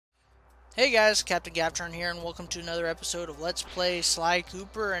Hey guys, Captain Gaptron here, and welcome to another episode of Let's Play Sly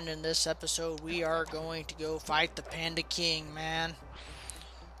Cooper. And in this episode, we are going to go fight the Panda King, man.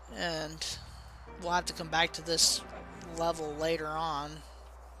 And we'll have to come back to this level later on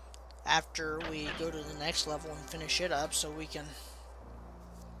after we go to the next level and finish it up, so we can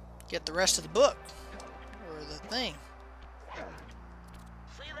get the rest of the book or the thing.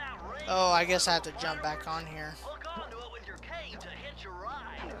 Oh, I guess I have to jump back on here.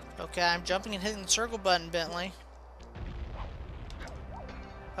 Okay, I'm jumping and hitting the circle button, Bentley.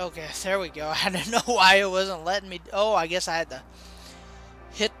 Okay, there we go. I didn't know why it wasn't letting me. Oh, I guess I had to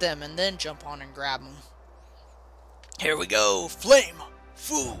hit them and then jump on and grab them. Here we go. Flame!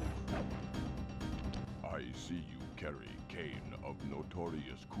 Foo! I see you carry Kane of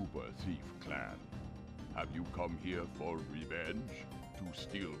notorious Cooper thief clan. Have you come here for revenge? To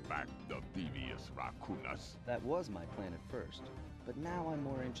steal back the devious raccoonus? That was my plan at first, but now I'm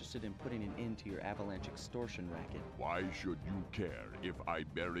more interested in putting an end to your avalanche extortion racket. Why should you care if I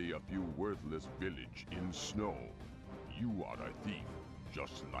bury a few worthless village in snow? You are a thief,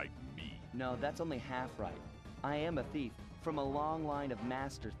 just like me. No, that's only half right. I am a thief from a long line of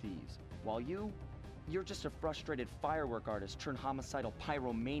master thieves, while you're just a frustrated firework artist turned homicidal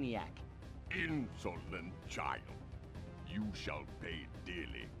pyromaniac. Insolent child. You shall pay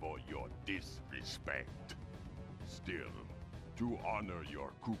dearly for your disrespect. Still, to honor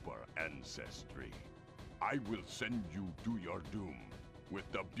your Cooper ancestry, I will send you to your doom with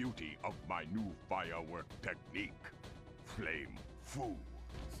the beauty of my new firework technique, Flame Foo.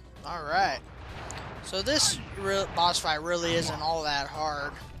 Alright. So this boss fight really isn't all that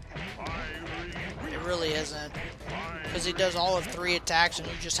hard. It really isn't. Because he does all of 3 attacks and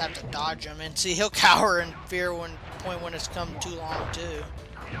you just have to dodge him. And see, he'll cower in fear when it's come too long too.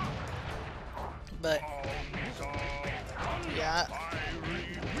 But yeah.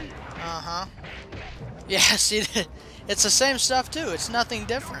 Yeah, see, it's the same stuff too. It's nothing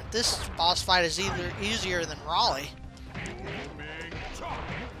different. This boss fight is either easier than Raleigh.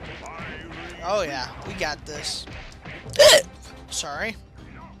 Oh yeah, we got this. Sorry.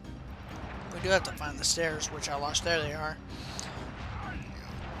 We do have to find the stairs, which I lost. There they are.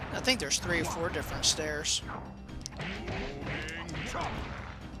 I think there's 3 or 4 different stairs.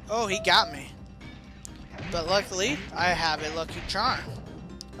 Oh, he got me. But luckily, I have a lucky charm.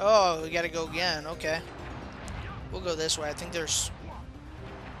 Oh, we gotta go again. Okay. We'll go this way. I think there's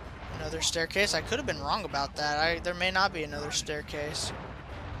another staircase. I could have been wrong about that. There may not be another staircase.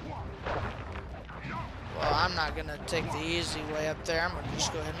 Well, I'm not gonna take the easy way up there. I'm gonna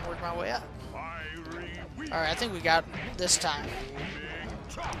just go ahead and work my way up. Alright, I think we got this time.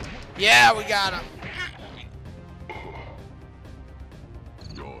 Yeah, we got him.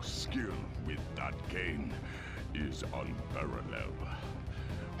 Your skill with that cane is unparalleled.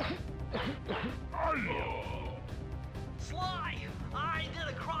 Sly, I did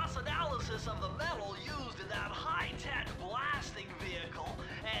a cross-analysis of the metal used in that high-tech blasting vehicle,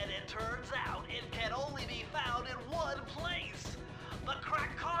 and it turns out it can only be found in one place. The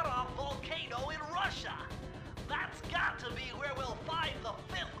Krakatoa volcano in Russia. That's got to be where we'll find the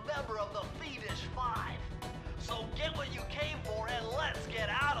 5th member of the Fiendish Five. So get what you came for and let's get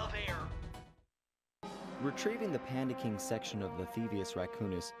out of here. Retrieving the Panda King section of the Thievius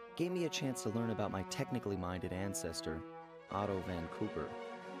Raccoonus gave me a chance to learn about my technically minded ancestor, Otto Van Cooper.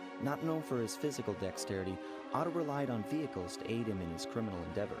 Not known for his physical dexterity, Otto relied on vehicles to aid him in his criminal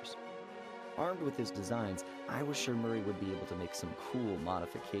endeavors. Armed with his designs, I was sure Murray would be able to make some cool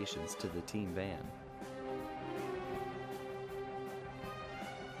modifications to the team van.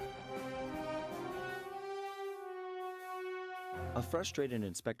 A frustrated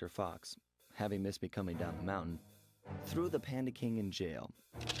Inspector Fox, having missed me coming down the mountain, threw the Panda King in jail,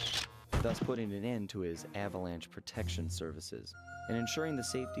 thus putting an end to his avalanche protection services and ensuring the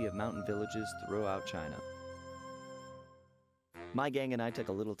safety of mountain villages throughout China. My gang and I took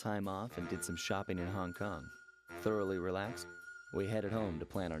a little time off and did some shopping in Hong Kong. Thoroughly relaxed, we headed home to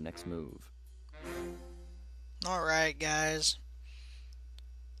plan our next move. Alright, guys.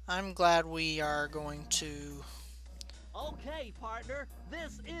 I'm glad we are going to Okay, partner,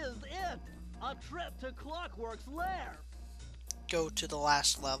 this is it. A trip to Clockwork's lair. go to the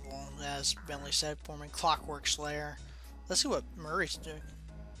last level, as Bentley said, forming Clockwork's lair. Let's see what Murray's doing.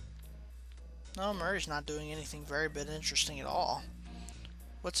 No, Murray's not doing anything very bit interesting at all.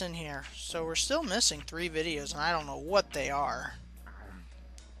 What's in here? So we're still missing 3 videos, and I don't know what they are.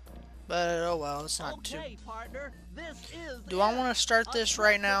 But oh well, it's not too... Partner, this is Do I want to start this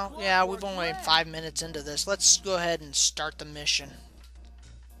right now? Yeah, we've only 5 minutes into this. Let's go ahead and start the mission.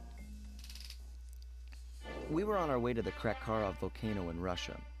 We were on our way to the Krakatoa volcano in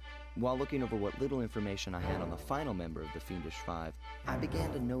Russia. While looking over what little information I had on the final member of the Fiendish Five, I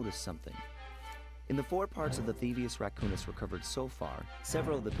began to notice something. In the 4 parts of the Thievius Raccoonus recovered so far,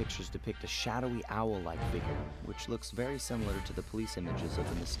 several of the pictures depict a shadowy owl-like figure, which looks very similar to the police images of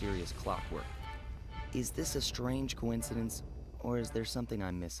the mysterious clockwork. Is this a strange coincidence, or is there something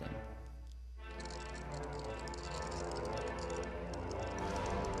I'm missing?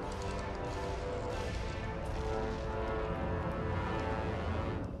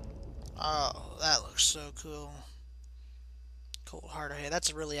 Oh, that looks so cool. Cold Heart of Hay. That's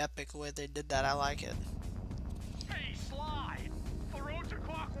a really epic way they did that. I like it. Hey, Sly! The road to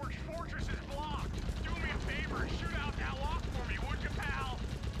Clockwork's fortress is blocked. Do me a favor, shoot out that lock for me, would you, pal?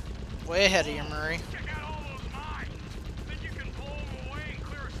 Way ahead of you, Murray. Check out all those mines. Think you can blow them away and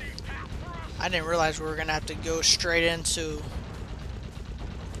clear a safe path for us? I didn't realize we were going to have to go straight into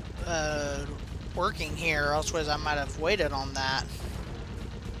working here, elsewise I might have waited on that.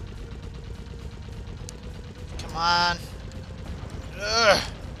 Come on. Ugh.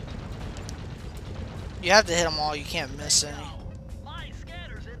 You have to hit them all, you can't miss any. My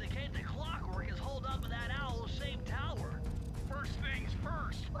scanners indicate that Clockwork is holed up in that owl-shaped tower. First things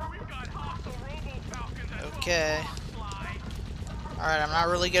first, we've got hostile robo-falcons at Okay. 12 o'clock, Sly. Alright, I'm not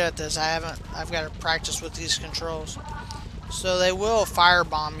really good at this. I've got to practice with these controls. So they will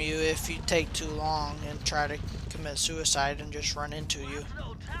firebomb you if you take too long and try to commit suicide and just run into you. It's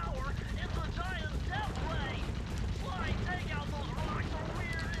no tower, it's a giant death ray. Sly, take out those rocks or we're in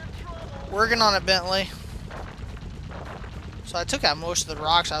trouble. Working on it, Bentley. So I took out most of the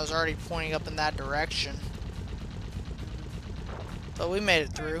rocks. I was already pointing up in that direction. But we made it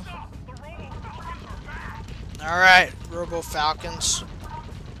through. The robo-falcons are back. Alright, Robo Falcons.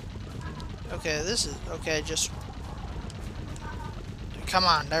 Okay, this is... Okay, just... Come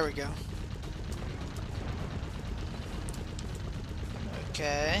on, there we go.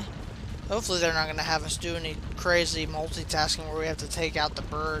 Okay. Hopefully they're not going to have us do any crazy multitasking where we have to take out the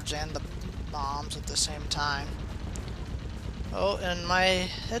birds and the bombs at the same time. Oh, and my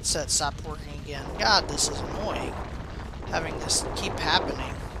headset stopped working again. God, this is annoying. Having this keep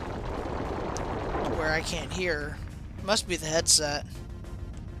happening. Where I can't hear. Must be the headset.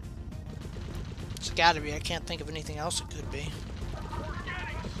 It's gotta be. I can't think of anything else it could be.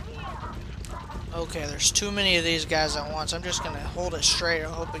 Okay, there's too many of these guys at once. I'm just gonna hold it straight. I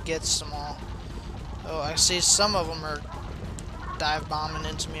hope it gets them all. Oh, I see some of them are dive bombing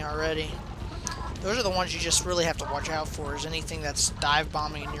into me already. Those are the ones you just really have to watch out for, is anything that's dive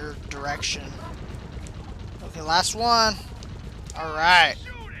bombing in your direction. Okay, last one. Alright.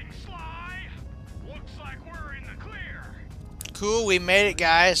 Shooting, Sly. Looks like we're in the clear. Cool, we made it,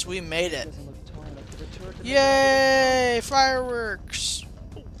 guys. We made it. Yay! Fireworks!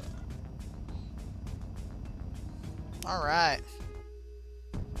 Alright.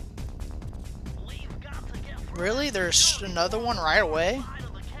 Really? There's another one right away?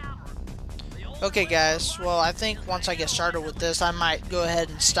 Okay, guys. Well, I think once I get started with this, I might go ahead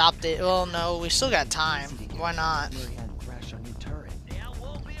and stop the... Well, no, we still got time. Why not? Yeah,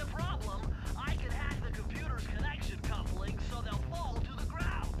 won't be a problem. I can hack the computer's connection coupling so they'll fall to the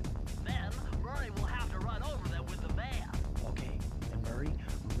ground. Then, Murray will have to run over them with the van. Okay, and Murray,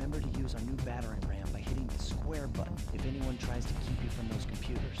 remember to use our new battering ram by hitting the square button if anyone tries to keep you from those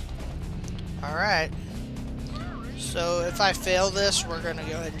computers. Alright. So, if I fail this, we're going to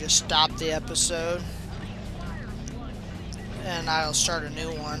go ahead and just stop the episode. And I'll start a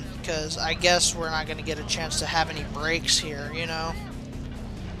new one, because I guess we're not going to get a chance to have any breaks here, you know?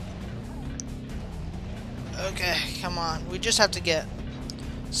 Okay, come on. We just have to get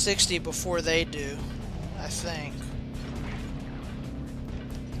 60 before they do, I think.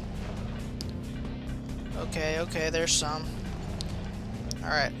 Okay, there's some.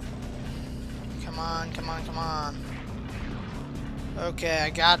 Alright. Come on, come on, come on. Okay, I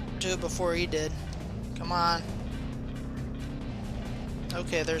got to it before he did. Come on.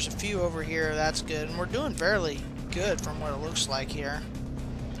 Okay, there's a few over here. That's good. And we're doing fairly good from what it looks like here.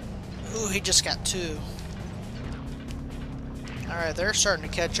 Ooh, he just got 2. Alright, they're starting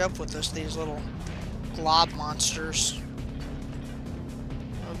to catch up with us, these little glob monsters.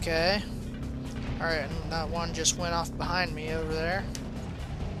 Okay. Alright, and that one just went off behind me over there.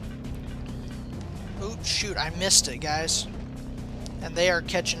 Ooh, shoot, I missed it, guys. And they are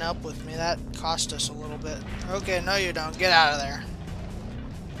catching up with me. That cost us a little bit. Okay, no you don't. Get out of there.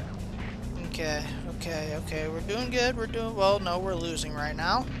 Okay. We're doing good. We're doing... Well, no, we're losing right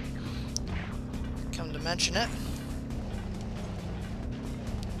now. Come to mention it.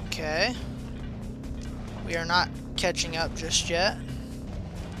 Okay. We are not catching up just yet.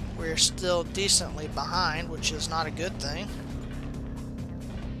 We're still decently behind, which is not a good thing.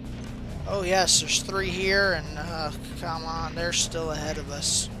 Oh yes, there's 3 here, and come on, they're still ahead of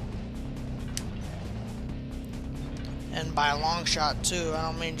us. And by a long shot too, I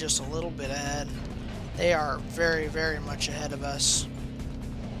don't mean just a little bit ahead. They are very, very much ahead of us.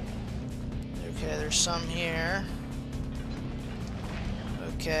 Okay, there's some here.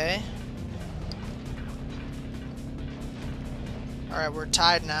 Okay. Alright, we're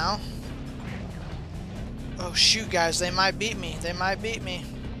tied now. Oh shoot, guys, they might beat me. They might beat me.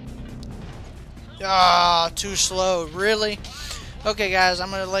 Ah, too slow. Really? Okay, guys, I'm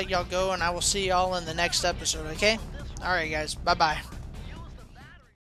going to let y'all go, and I will see y'all in the next episode, okay? Alright, guys. Bye-bye.